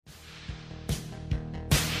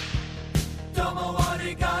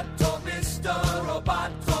arigato, Mr.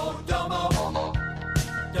 Roboto. Domo,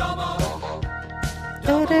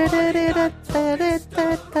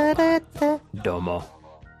 domo,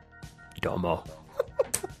 Domo.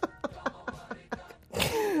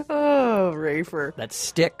 Oh, Rafer. That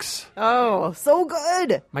sticks. Oh, so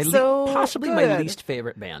good. Possibly good. my least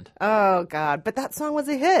favorite band. Oh, God. But that song was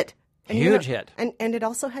a hit. And Huge hit. And it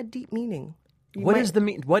also had deep meaning. What is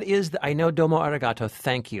the I know domo arigato,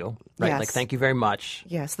 thank you, right? Yes. Like, thank you very much.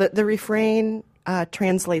 Yes, the refrain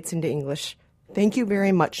translates into English. Thank you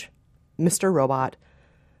very much, Mr. Robot.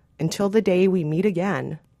 Until the day we meet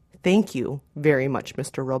again, thank you very much,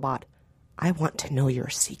 Mr. Robot. I want to know your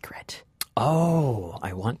secret. Oh,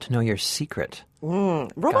 I want to know your secret.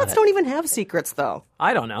 Robots don't even have secrets, though.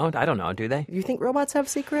 I don't know, do they? You think robots have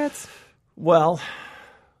secrets? Well,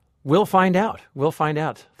 we'll find out.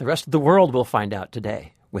 The rest of the world will find out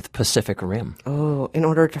today with Pacific Rim. Oh, in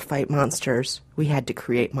order to fight monsters, we had to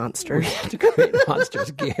create monsters. To create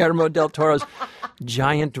monsters. Guillermo del Toro's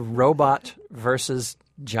giant robot versus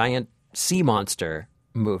giant sea monster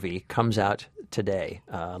movie comes out today.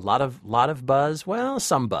 A lot of buzz. Well,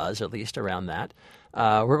 some buzz, at least, around that.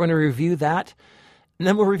 We're going to review that, and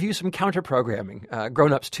then we'll review some counter-programming,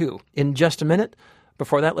 Grown Ups 2, in just a minute.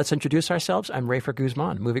 Before that, let's introduce ourselves. I'm Rafer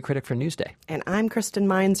Guzman, movie critic for Newsday. And I'm Kristen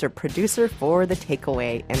Meinzer, producer for The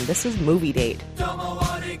Takeaway, and this is Movie Date. domo,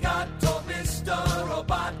 arigato, Mr.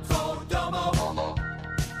 Roboto. Domo,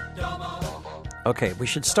 domo. Okay, we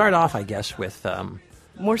should start off, I guess, with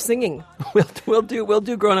More singing. we'll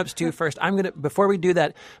do Grown Ups 2 first. Before we do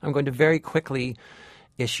that, I'm going to very quickly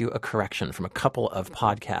issue a correction from a couple of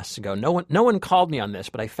podcasts ago. No one called me on this,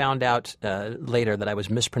 but I found out later that I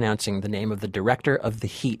was mispronouncing the name of the director of The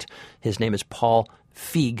Heat. His name is Paul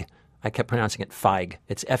Feig. I kept pronouncing it Feig.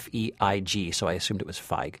 It's F-E-I-G, so I assumed it was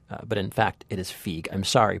Feig. But in fact, it is Feig. I'm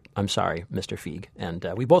sorry, Mr. Feig. And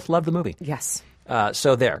we both love the movie. Yes.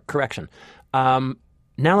 So there, correction. Now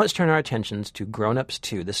let's turn our attentions to Grown Ups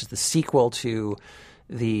 2. This is the sequel to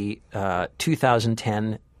the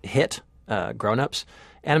 2010 hit Grown Ups.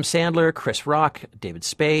 Adam Sandler, Chris Rock, David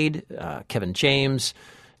Spade, Kevin James.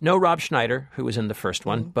 No Rob Schneider, who was in the first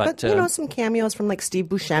one. But some cameos from like Steve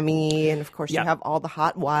Buscemi, and of course you have all the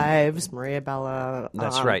hot wives, Maria Bella.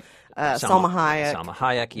 That's right. Salma Hayek. Salma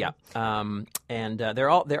Hayek, yeah. And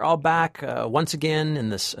they're all back once again in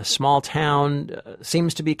this small town.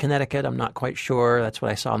 Seems to be Connecticut. I'm not quite sure. That's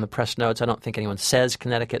what I saw in the press notes. I don't think anyone says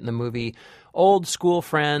Connecticut in the movie. Old school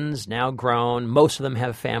friends, now grown. Most of them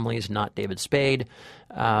have families, not David Spade.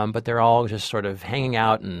 But they're all just sort of hanging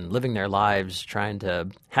out and living their lives, trying to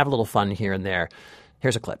have a little fun here and there.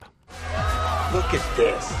 Here's a clip. Look at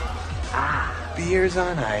this. Beers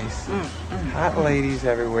on ice. Hot ladies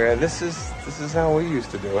everywhere. This is how we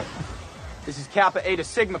used to do it. This is Kappa Eta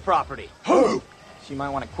Sigma property. Who? So you might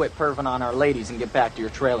want to quit perving on our ladies and get back to your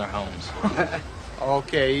trailer homes.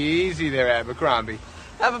 Okay, easy there, Abercrombie.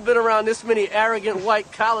 Haven't been around this many arrogant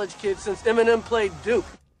white college kids since Eminem played Duke.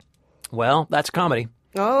 Well, that's comedy.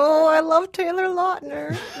 Oh, I love Taylor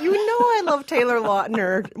Lautner. You know I love Taylor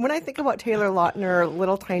Lautner. When I think about Taylor Lautner, a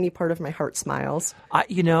little tiny part of my heart smiles. I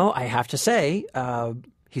have to say,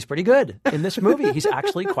 he's pretty good in this movie. He's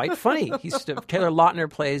actually quite funny. Taylor Lautner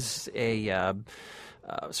plays a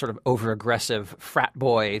sort of over-aggressive frat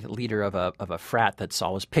boy, the leader of a frat that's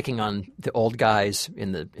always picking on the old guys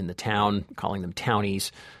in the town, calling them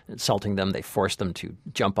townies, insulting them. They force them to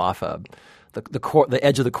jump off the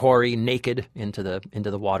edge of the quarry naked into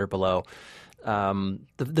the water below. The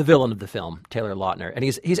villain of the film, Taylor Lautner, and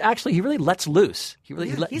he really lets loose.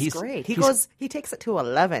 He's great. He takes it to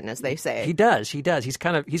 11, as they say. He does. He's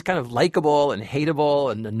kind of likable and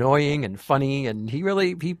hateable and annoying and funny, and he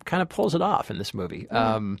kind of pulls it off in this movie.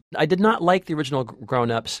 I did not like the original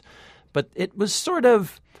Grown Ups, but it was sort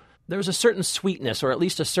of. There was a certain sweetness, or at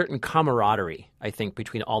least a certain camaraderie, I think,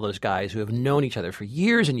 between all those guys who have known each other for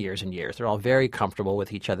years and years and years. They're all very comfortable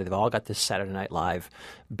with each other. They've all got this Saturday Night Live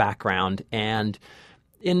background. And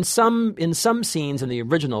in some scenes in the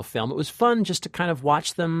original film, it was fun just to kind of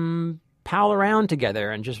watch them pal around together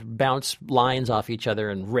and just bounce lines off each other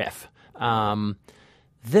and riff.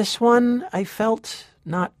 This one, I felt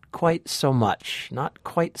not quite so much, not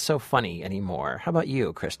quite so funny anymore. How about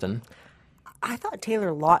you, Kristen? I thought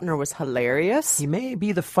Taylor Lautner was hilarious. He may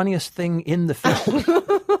be the funniest thing in the film,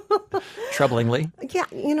 troublingly.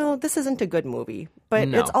 Yeah, this isn't a good movie, but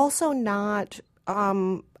No. it's also not.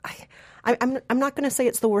 I'm not going to say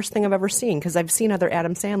it's the worst thing I've ever seen because I've seen other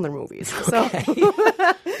Adam Sandler movies. Okay.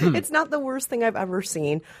 So it's not the worst thing I've ever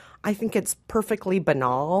seen. I think it's perfectly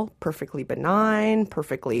banal, perfectly benign,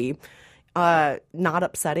 perfectly not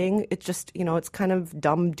upsetting. It's just it's kind of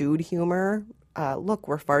dumb dude humor. look,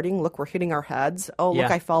 we're farting. Look, we're hitting our heads. Oh, look,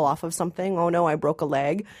 Yeah. I fell off of something. Oh, no, I broke a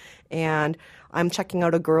leg. And I'm checking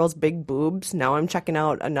out a girl's big boobs. Now I'm checking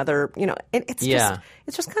out another, and it's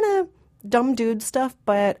just kind of dumb dude stuff,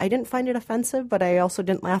 but I didn't find it offensive, but I also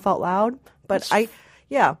didn't laugh out loud. But I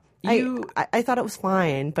thought it was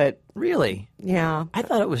fine, but Really? yeah. I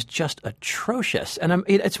thought it was just atrocious. And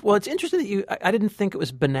it's interesting that I didn't think it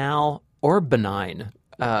was banal or benign.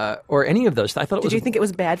 Or any of those. I thought it was. Did you think it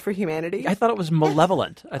was bad for humanity? I thought it was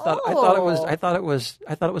malevolent. I thought it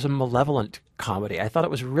was a malevolent comedy. I thought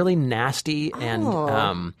it was really nasty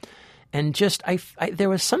and just there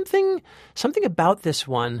was something about this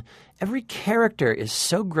one. Every character is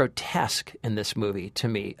so grotesque in this movie to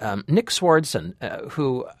me. Nick Swardson,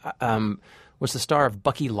 who was the star of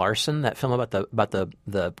Bucky Larson, that film about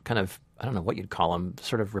the kind of, I don't know what you'd call him,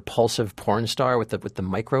 sort of repulsive porn star with the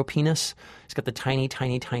micro penis. He's got the tiny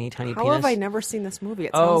penis. How have I never seen this movie?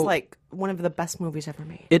 It sounds like one of the best movies ever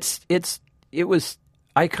made. It was.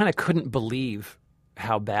 I kind of couldn't believe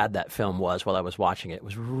how bad that film was while I was watching it. It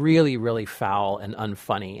was really, really foul and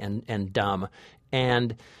unfunny and dumb.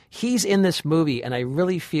 And he's in this movie, and I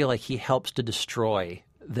really feel like he helps to destroy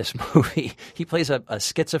this movie. He plays a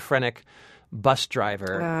schizophrenic bus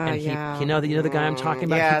driver, and you know the guy I'm talking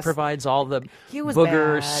about. Yes. He provides all the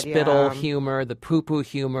booger, bad, spittle humor, the poo-poo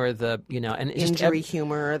humor, the and it's injury just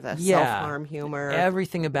humor, the self-harm humor.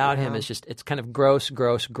 Everything about him is just it's kind of gross.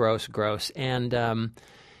 And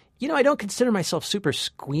I don't consider myself super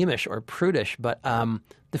squeamish or prudish, but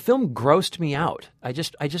the film grossed me out. I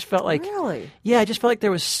just felt like I just felt like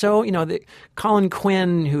there was Colin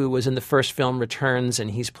Quinn, who was in the first film, returns, and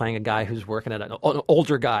he's playing a guy who's working at an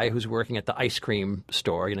older guy who's working at the ice cream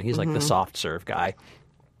store. He's like the soft serve guy.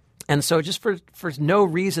 And so just for no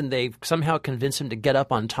reason, they somehow convince him to get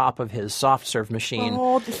up on top of his soft serve machine.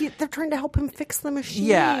 Oh, they're trying to help him fix the machine.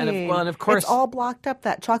 Yeah, and of course, it's all blocked up.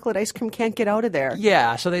 That chocolate ice cream can't get out of there.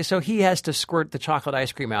 Yeah, so he has to squirt the chocolate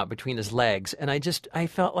ice cream out between his legs, and I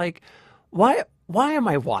felt like, why am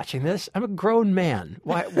I watching this? I'm a grown man.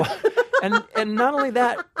 Why? And not only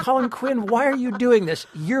that, Colin Quinn, why are you doing this?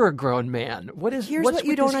 You're a grown man. What's what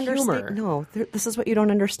you don't understand. Humor? No, this is what you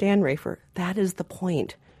don't understand, Rafer. That is the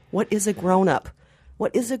point. What is a grown-up?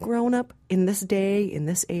 What is a grown-up in this day, in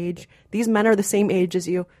this age? These men are the same age as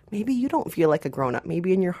you. Maybe you don't feel like a grown-up.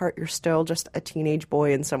 Maybe in your heart you're still just a teenage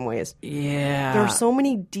boy in some ways. Yeah. There are so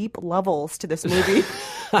many deep levels to this movie.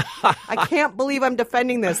 I can't believe I'm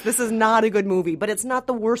defending this. This is not a good movie, but it's not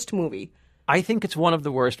the worst movie. I think it's one of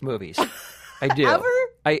the worst movies. I do. Ever?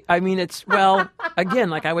 I mean, it's,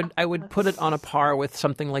 again, like I would put it on a par with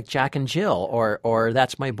something like Jack and Jill or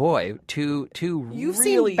That's My Boy. You've really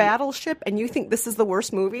seen Battleship and you think this is the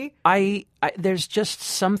worst movie? There's just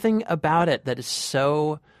something about it that is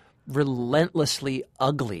so relentlessly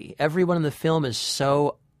ugly. Everyone in the film is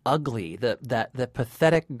so ugly. The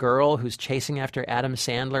pathetic girl who's chasing after Adam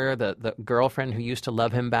Sandler, the girlfriend who used to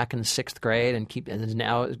love him back in 6th grade and is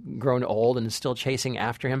now grown old and is still chasing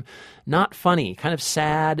after him. Not funny, kind of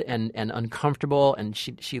sad and uncomfortable, and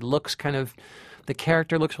she looks kind of, the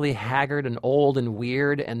character looks really haggard and old and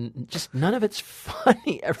weird, and just none of it's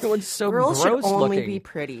funny. Everyone's so Girls gross should only looking. be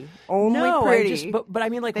pretty. Pretty. But I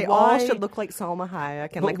mean, like, they why? all should look like Salma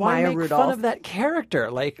Hayek and But like why Maya make Rudolph. fun of that character?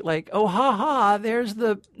 Like, oh, ha, there's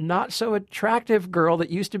the not so attractive girl that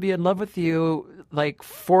used to be in love with you like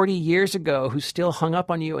 40 years ago, who's still hung up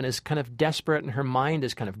on you and is kind of desperate, and her mind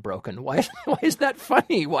is kind of broken. Why is that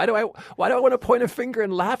funny? Why do I want to point a finger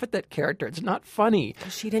and laugh at that character? It's not funny.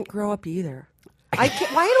 She didn't grow up either. Why do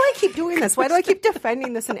I keep doing this? Why do I keep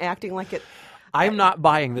defending this and acting like it? I'm not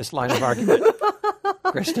buying this line of argument,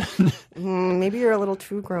 Kristen. Maybe you're a little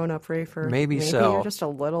too grown up, Rafer. Maybe so. Maybe you're just a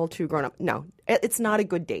little too grown up. No, it's not a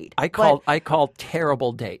good date. I call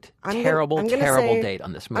terrible date. Terrible date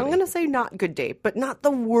on this movie. I'm going to say not good date, but not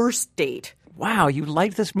the worst date. Wow, you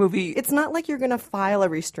liked this movie. It's not like you're going to file a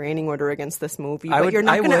restraining order against this movie, but you're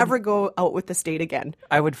not going to ever go out with this date again.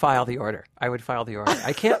 I would file the order.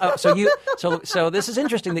 I can't. So this is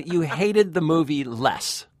interesting that you hated the movie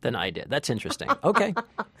less than I did. That's interesting. Okay,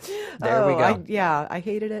 there we go. I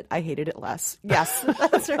hated it. I hated it less. Yes,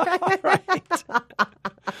 that's right.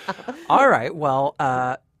 All right.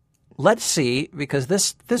 Well, let's see, because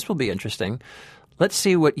this will be interesting. Let's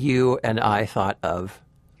see what you and I thought of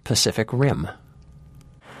Pacific Rim.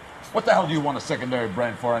 What the hell do you want a secondary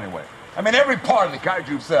brain for anyway? I mean, every part of the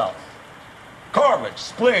kaiju sells. Cartilage,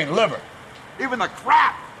 spleen, liver, even the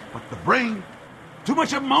crap. But the brain, too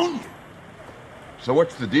much ammonia. So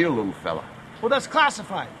what's the deal, little fella? Well, that's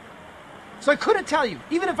classified. So I couldn't tell you,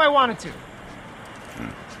 even if I wanted to.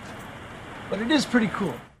 But it is pretty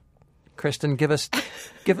cool. Kristen, give us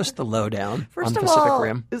the lowdown First on of Pacific all,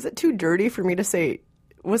 Rim. is it too dirty for me to say,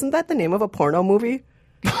 wasn't that the name of a porno movie?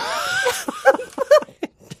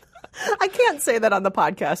 I can't say that on the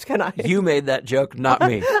podcast, can I? You made that joke, not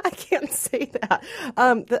me. I can't say that.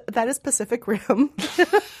 That is Pacific Rim.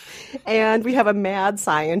 And we have a mad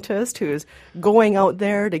scientist who's going out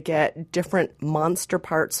there to get different monster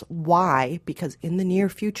parts. Why? Because in the near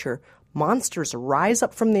future, monsters rise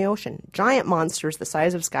up from the ocean. Giant monsters the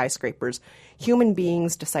size of skyscrapers. Human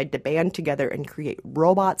beings decide to band together and create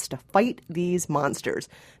robots to fight these monsters.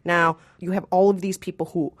 Now, you have all of these people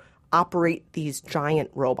who operate these giant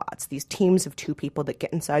robots, these teams of 2 people that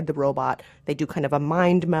get inside the robot. They do kind of a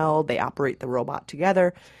mind meld. They operate the robot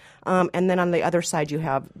together. And then on the other side, you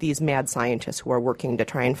have these mad scientists who are working to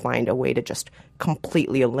try and find a way to just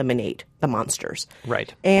completely eliminate the monsters.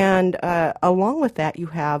 Right. And along with that, you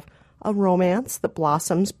have a romance that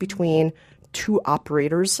blossoms between 2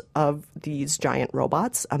 operators of these giant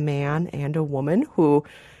robots, a man and a woman who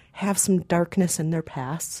have some darkness in their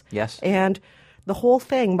pasts. Yes. And the whole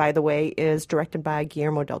thing, by the way, is directed by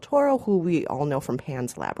Guillermo del Toro, who we all know from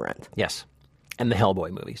Pan's Labyrinth. Yes. And the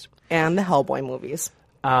Hellboy movies. And the Hellboy movies.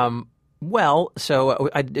 Well, so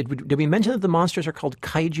did we mention that the monsters are called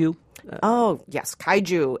kaiju? Oh, yes,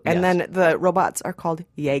 kaiju. And then the robots are called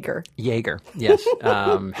Jaeger. Jaeger, yes.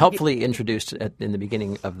 Helpfully introduced in the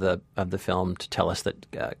beginning of the film to tell us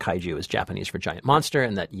that kaiju is Japanese for giant monster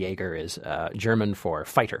and that Jaeger is German for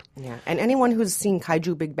fighter. Yeah, and anyone who's seen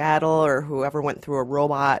Kaiju Big Battle or whoever went through a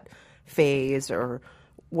robot phase or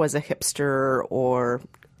was a hipster or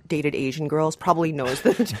dated Asian girls probably knows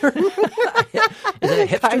the term. Is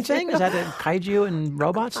it a hipster thing? Is that a kaiju and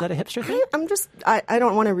robots? Is that a hipster thing? I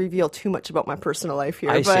don't want to reveal too much about my personal life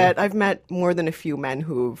here, but I've met more than a few men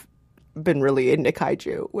who've been really into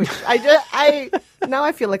kaiju, which now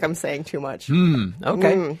I feel like I'm saying too much.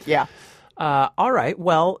 Okay. Yeah. All right.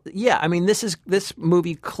 Well, yeah. I mean, this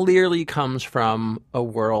movie clearly comes from a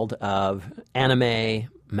world of anime,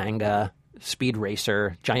 manga, speed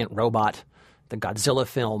racer, giant robot, the Godzilla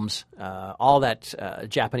films, all that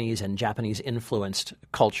Japanese and Japanese-influenced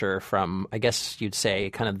culture from, I guess you'd say,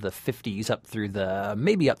 kind of the 50s up through the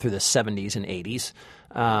 70s and 80s.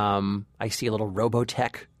 I see a little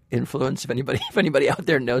Robotech influence. If anybody out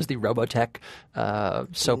there knows the Robotech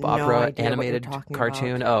soap opera animated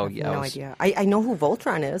cartoon. About. No idea. I know who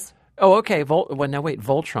Voltron is. Oh, okay. Now wait,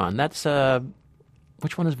 Voltron. That's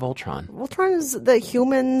which one is Voltron? Voltron is the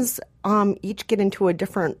humans each get into a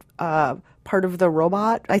different part of the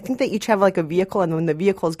robot. I think they each have like a vehicle, and when the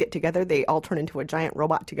vehicles get together, they all turn into a giant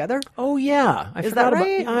robot together. Oh, yeah. Is that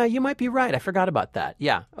right? You might be right. I forgot about that.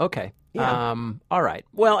 Yeah. Okay. Yeah. All right.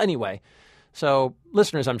 Well, anyway, so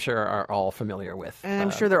listeners, I'm sure, are all familiar with. And I'm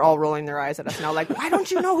sure they're all rolling their eyes at us now like, why don't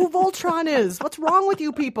you know who Voltron is? What's wrong with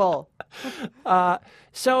you people?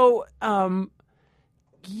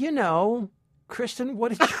 Kristen, what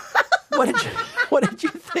did you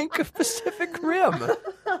think of Pacific Rim?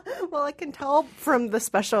 Well, I can tell from the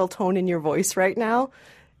special tone in your voice right now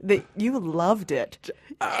that you loved it.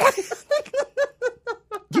 I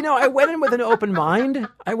went in with an open mind.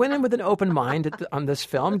 On this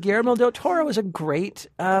film. Guillermo del Toro is a great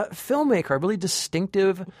filmmaker, a really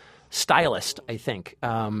distinctive stylist, I think.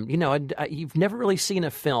 You've never really seen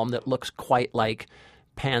a film that looks quite like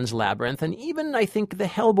Pan's Labyrinth, and even I think the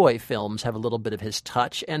Hellboy films have a little bit of his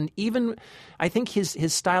touch, and even I think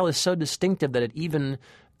his style is so distinctive that it even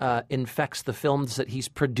infects the films that he's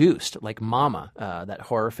produced, like Mama, that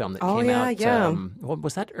horror film that came out. Yeah.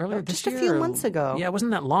 Was that earlier this year? Just a few months ago. Yeah, it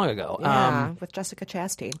wasn't that long ago. Yeah, with Jessica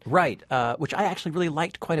Chastain. Right, which I actually really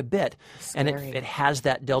liked quite a bit, and it has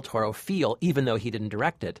that Del Toro feel, even though he didn't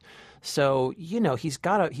direct it. So he's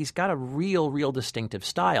got a real distinctive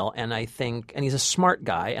style, and I think, and he's a smart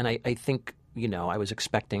guy, and I think I was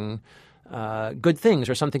expecting good things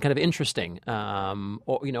or something kind of interesting, or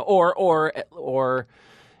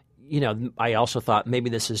I also thought maybe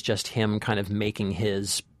this is just him kind of making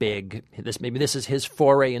maybe this is his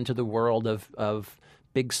foray into the world of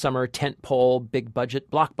big summer tentpole, big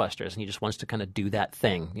budget blockbusters, and he just wants to kind of do that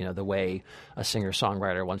thing, the way a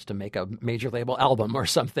singer-songwriter wants to make a major label album or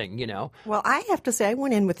something, Well, I have to say I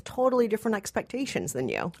went in with totally different expectations than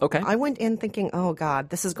you. Okay. I went in thinking, oh, God,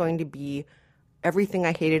 this is going to be everything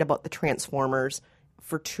I hated about the Transformers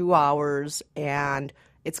for 2 hours, and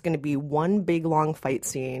it's going to be one big, long fight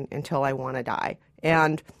scene until I want to die.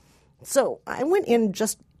 And so I went in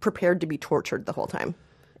just prepared to be tortured the whole time.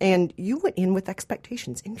 And you went in with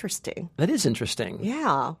expectations. Interesting. That is interesting.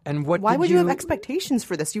 Yeah. And why would you have expectations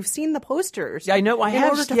for this? You've seen the posters. Yeah, I know. I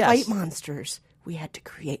have. In order to fight monsters. we had to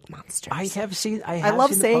create monsters. I have seen. I love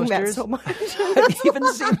seen the saying that posters. so much.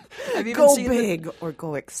 I've even Go seen big or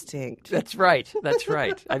go extinct. That's right.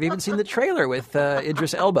 I've even seen the trailer with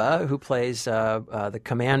Idris Elba, who plays the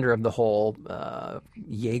commander of the whole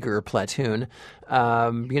Jaeger platoon.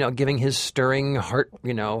 Giving his stirring,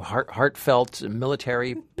 heartfelt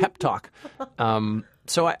military pep talk.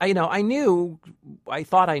 So I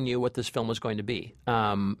thought I knew what this film was going to be.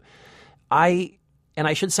 And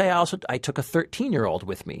I should say I took a 13-year-old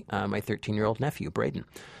with me, my 13-year-old nephew, Braden,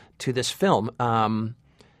 to this film.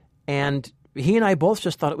 And he and I both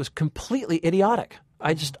just thought it was completely idiotic.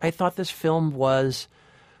 I thought this film was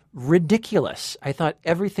ridiculous. I thought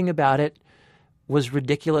everything about it was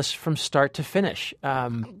ridiculous from start to finish.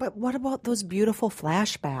 But what about those beautiful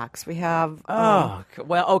flashbacks? We have.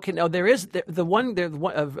 There is the one.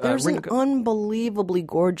 There's an unbelievably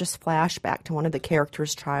gorgeous flashback to one of the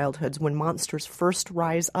characters' childhoods when monsters first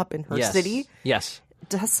rise up in her city. Yes.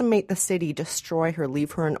 Decimate the city, destroy her,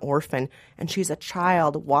 leave her an orphan, and she's a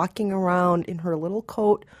child walking around in her little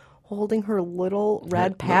coat, holding her little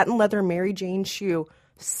red patent leather Mary Jane shoe.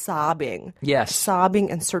 Sobbing. Yes.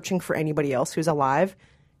 Sobbing and searching for anybody else who's alive.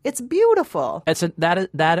 It's beautiful.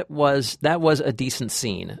 That was a decent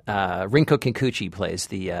scene. Rinko Kikuchi plays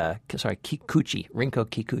Rinko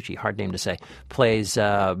Kikuchi, hard name to say, plays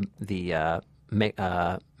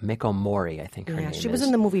Mako Mori, I think her name is. She was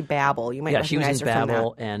in the movie Babel. You might recognize she was in her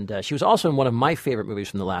Babel, from that. and she was also in one of my favorite movies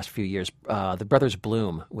from the last few years, The Brothers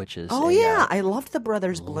Bloom, which is I loved The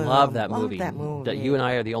Brothers Bloom. Love that movie. That you and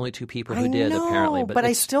I are the only two people who did, apparently. But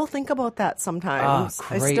I still think about that sometimes.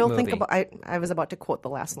 Great I still movie. think about. I was about to quote the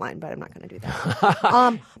last line, but I'm not going to do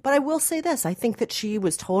that. But I will say this: I think that she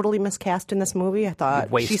was totally miscast in this movie. I thought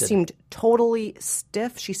she seemed totally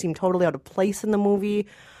stiff. She seemed totally out of place in the movie.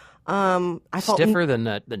 I felt stiffer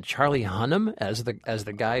than Charlie Hunnam as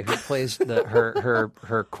the guy who plays her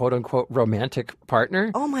quote unquote romantic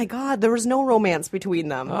partner. Oh my God, there was no romance between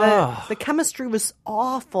them. The chemistry was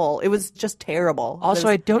awful. It was just terrible. Also,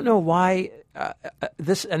 I don't know why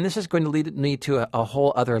this is going to lead me to a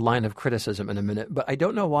whole other line of criticism in a minute. But I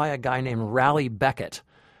don't know why a guy named Raleigh Beckett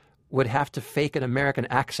would have to fake an American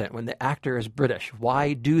accent when the actor is British.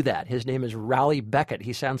 Why do that? His name is Raleigh Beckett.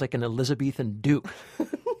 He sounds like an Elizabethan duke.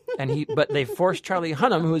 But they forced Charlie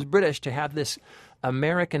Hunnam, who is British, to have this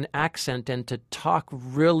American accent and to talk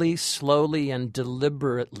really slowly and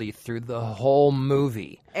deliberately through the whole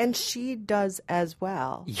movie. And she does as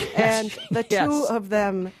well. Yes, and the two of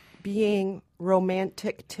them being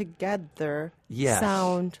romantic together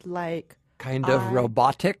sound like kind of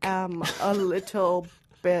robotic. A little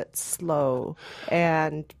bit slow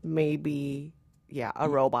and maybe. Yeah, a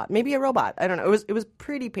robot. Maybe a robot. I don't know. It was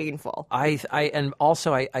pretty painful. I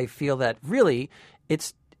feel that really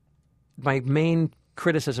it's my main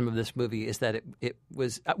criticism of this movie is that it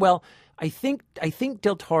was I think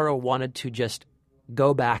Del Toro wanted to just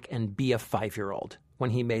go back and be a 5-year-old when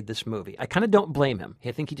he made this movie. I kind of don't blame him.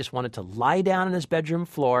 I think he just wanted to lie down on his bedroom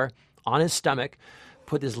floor on his stomach,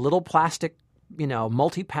 put his little plastic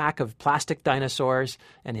multi-pack of plastic dinosaurs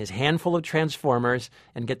and his handful of Transformers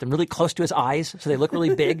and get them really close to his eyes so they look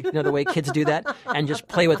really big, the way kids do that, and just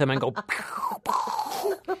play with them and go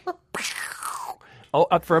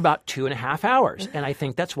up for about 2.5 hours. And I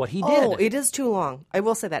think that's what he did. Oh, it is too long. I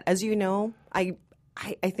will say that. As you know, I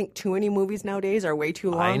think too many movies nowadays are way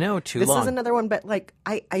too long. I know, too long. This is another one, but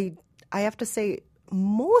I have to say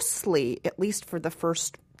mostly, at least for the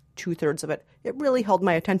first 2/3 of it, it really held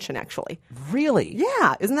my attention, actually. Really?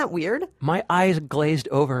 Yeah. Isn't that weird? My eyes glazed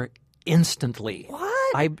over instantly.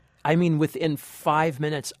 What? I mean, within 5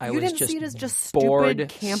 minutes, I was just bored. You didn't see it as just stupid,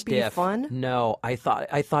 campy stiff. fun? No, I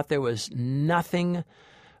thought there was nothing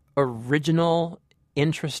original,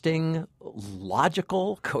 interesting,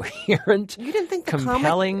 logical, coherent, you didn't think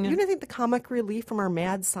compelling. You didn't think the comic relief from our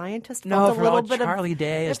mad scientist no, felt a little bit Charlie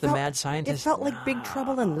Day as the mad scientist. It felt like Big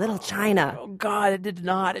Trouble in Little China. Oh God, it did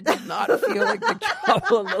not. It did not feel like Big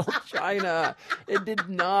Trouble in Little China. It did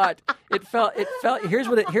not. It felt. Here's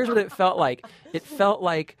what it felt like. It felt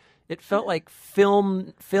like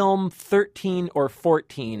film 13 or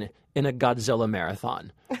 14 in a Godzilla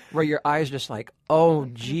marathon, where your eyes just like, oh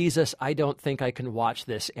Jesus, I don't think I can watch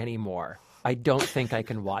this anymore. I don't think I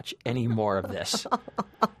can watch any more of this.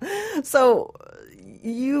 So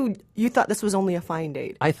you thought this was only a fine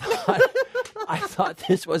date? I thought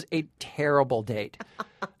this was a terrible date.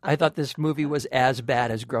 I thought this movie was as bad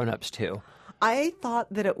as Grown Ups 2. I thought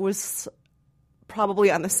that it was probably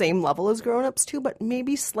on the same level as Grown Ups 2, but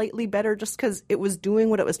maybe slightly better just because it was doing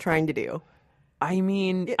what it was trying to do. on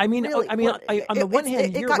the It one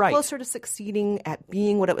hand, you're got right. closer to succeeding at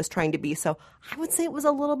being what it was trying to be. So I would say it was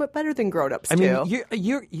a little bit better than Grown Ups. I mean,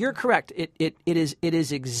 you're correct. It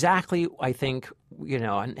is exactly, I think,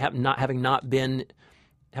 and having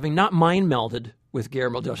not mind melded with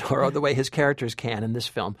Guillermo del Toro the way his characters can in this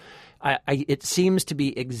film. It seems to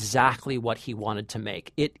be exactly what he wanted to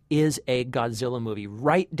make. It is a Godzilla movie,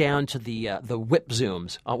 right down to the whip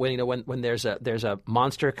zooms. When there's a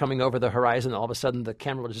monster coming over the horizon, all of a sudden the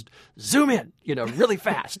camera will just zoom in, really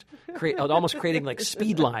fast, almost creating like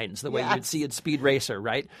speed lines the way you'd see in Speed Racer,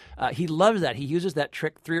 right? He loves that. He uses that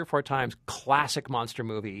trick 3 or 4 times. Classic monster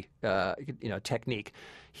movie, technique.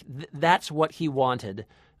 That's what he wanted.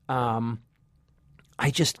 I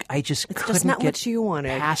just couldn't not get what you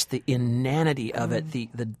wanted. past the inanity of it, the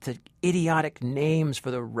idiotic names for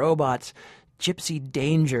the robots, Gypsy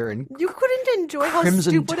Danger and you couldn't enjoy how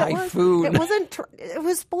Crimson stupid Typhoon. it was. It wasn't. It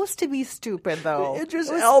was supposed to be stupid, though. Idris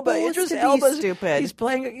It was Elba. supposed to be stupid. He's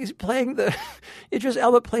playing the Idris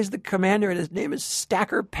Elba plays the commander, and his name is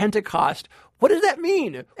Stacker Pentecost. What does that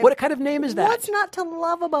mean? What kind of name is that? What's not to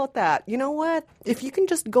love about that? You know what? If you can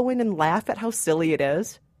just go in and laugh at how silly it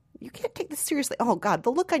is. You can't take this seriously. Oh God,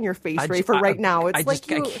 the look on your face, Rafer, right now. It's I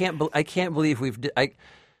can't believe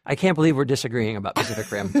I can't believe we're disagreeing about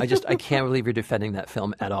Pacific Rim. I can't believe you're defending that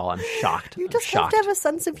film at all. I'm shocked. You just have to have a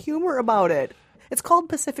sense of humor about it. It's called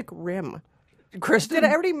Pacific Rim. Kristen, did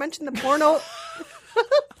I already mention the porno?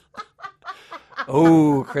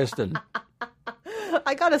 Oh, Kristen.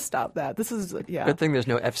 I gotta stop that. This is Good thing there's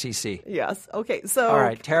no FCC. Yes. Okay. So. All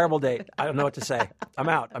right. Terrible date. I don't know what to say. I'm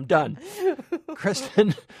out. I'm done.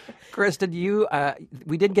 Kristen,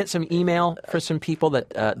 we did get some email for some people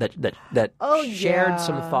that shared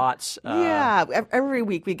some thoughts. Every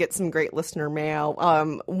week we get some great listener mail.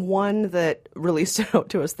 One that really stood out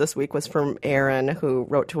to us this week was from Aaron, who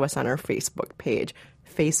wrote to us on our Facebook page,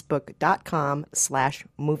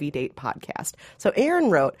 facebook.com/movie date podcast. So Aaron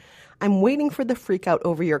wrote, I'm waiting for the freak out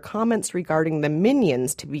over your comments regarding the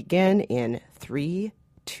Minions to begin in 3,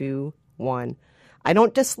 2, 1. I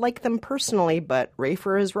don't dislike them personally, but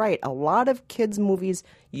Rafer is right. A lot of kids' movies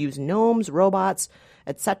use gnomes, robots,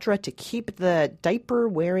 etc. to keep the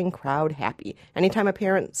diaper-wearing crowd happy. Anytime a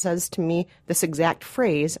parent says to me this exact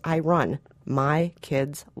phrase, I run. My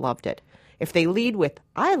kids loved it. If they lead with,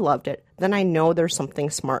 I loved it, then I know there's something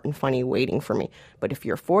smart and funny waiting for me. But if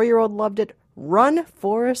your 4-year-old loved it, run,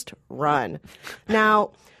 Forrest, run.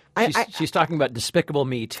 Now, she's talking about Despicable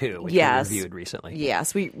Me 2, which we reviewed recently.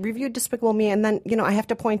 Yes, we reviewed Despicable Me, and then, I have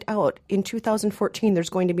to point out, in 2014, there's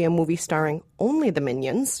going to be a movie starring only the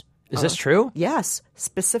Minions. Is this true? Yes,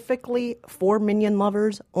 specifically for Minion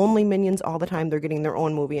lovers, only Minions all the time. They're getting their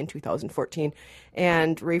own movie in 2014.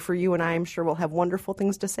 And Rafer, you and I, I'm sure, will have wonderful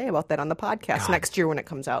things to say about that on the podcast next year when it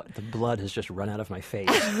comes out. The blood has just run out of my face.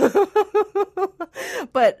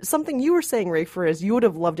 But something you were saying, Rafer, is you would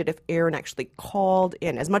have loved it if Aaron actually called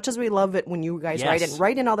in. As much as we love it when you guys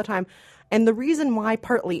write in all the time. And the reason why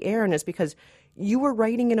partly Aaron is because you were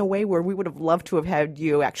writing in a way where we would have loved to have had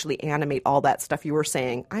you actually animate all that stuff you were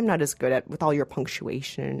saying. I'm not as good at with all your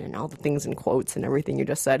punctuation and all the things in quotes and everything you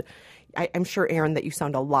just said. I'm sure, Aaron, that you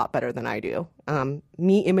sound a lot better than I do.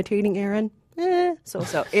 Me imitating Aaron,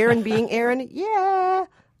 so. Aaron being Aaron, yeah,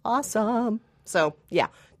 awesome. So, yeah,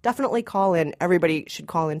 definitely call in. Everybody should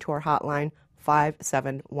call into our hotline,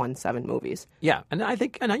 5717 movies. Yeah, and I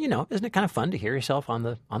think, isn't it kind of fun to hear yourself on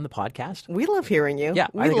the podcast? We love hearing you. Yeah,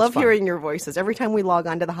 we love hearing your voices. Every time we log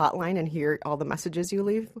onto the hotline and hear all the messages you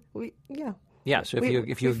leave, Yeah, so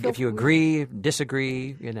if you agree,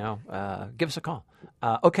 disagree, give us a call.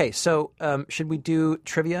 Okay, so should we do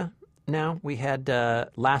trivia now? We had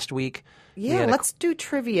last week. Yeah, let's do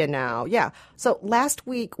trivia now. Yeah. So last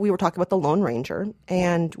week we were talking about the Lone Ranger,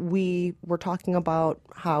 and we were talking about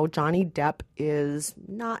how Johnny Depp is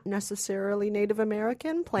not necessarily Native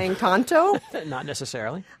American, playing Tonto. Not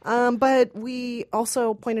necessarily. But we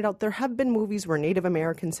also pointed out there have been movies where Native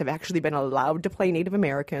Americans have actually been allowed to play Native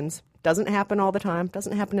Americans. Doesn't happen all the time.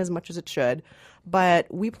 Doesn't happen as much as it should. But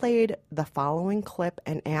we played the following clip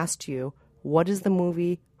and asked you, what is the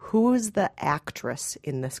movie? Who is the actress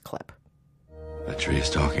in this clip? That tree is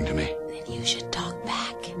talking to me. Then you should talk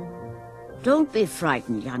back. Don't be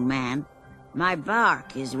frightened, young man. My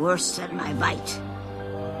bark is worse than my bite.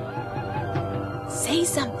 Say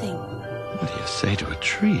something. What do you say to a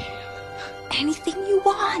tree? Anything you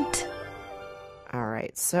want. All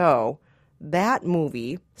right, so that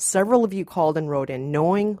movie, several of you called and wrote in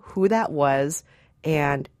knowing who that was,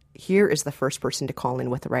 and here is the first person to call in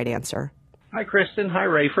with the right answer. Hi, Kristen. Hi,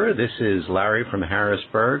 Rafer. This is Larry from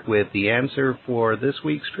Harrisburg with the answer for this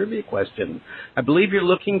week's trivia question. I believe you're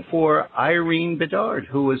looking for Irene Bedard,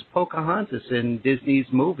 who was Pocahontas in Disney's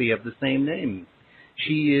movie of the same name.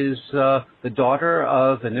 She is the daughter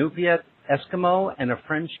of an Inupiat Eskimo and a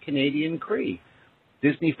French-Canadian Cree.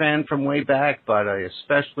 Disney fan from way back, but I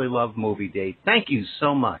especially love Movie Date. Thank you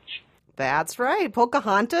so much. That's right.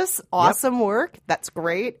 Pocahontas. Awesome work. That's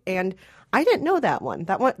great. And I didn't know that one.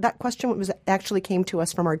 That question actually came to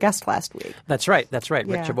us from our guest last week. That's right.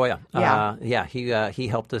 Rick Chaboya. He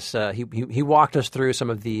helped us. He walked us through some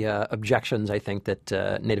of the objections I think that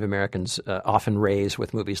Native Americans often raise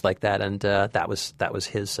with movies like that, and that was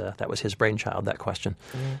his brainchild. That question.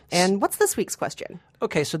 And what's this week's question?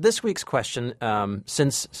 Okay, so this week's question,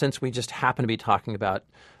 since we just happen to be talking about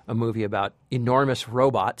a movie about enormous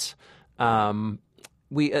robots.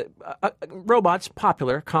 Robots,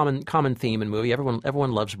 popular, common theme in movie.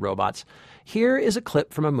 Everyone loves robots. Here is a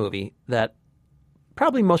clip from a movie that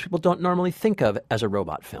probably most people don't normally think of as a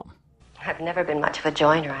robot film. I've never been much of a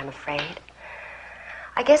joiner, I'm afraid.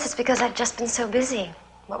 I guess it's because I've just been so busy,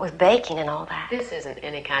 what with baking and all that. This isn't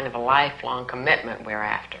any kind of a lifelong commitment we're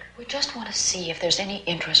after. We just want to see if there's any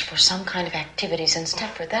interest for some kind of activities in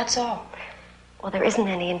Stepford, that's all. Well, there isn't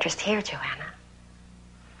any interest here, Joanna.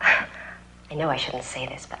 I know I shouldn't say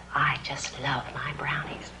this, but I just love my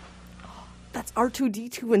brownies. That's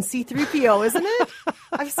R2-D2 and C-3PO, isn't it?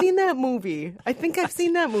 I've seen that movie. I think I've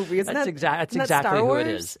seen that movie. That's exactly who it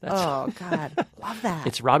is. Oh, God. Love that.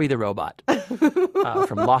 It's Robbie the Robot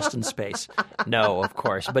from Lost in Space. No, of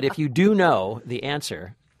course. But if you do know the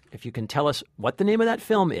answer, if you can tell us what the name of that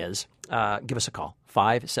film is, give us a call.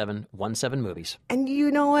 5717-MOVIES. And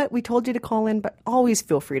you know what? We told you to call in, but always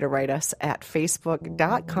feel free to write us at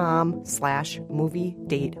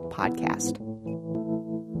facebook.com/moviedatepodcast.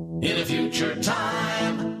 In a future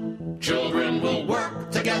time, children will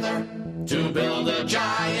work together to build a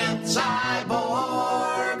giant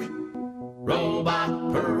cyborg.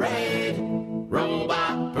 Robot parade, robot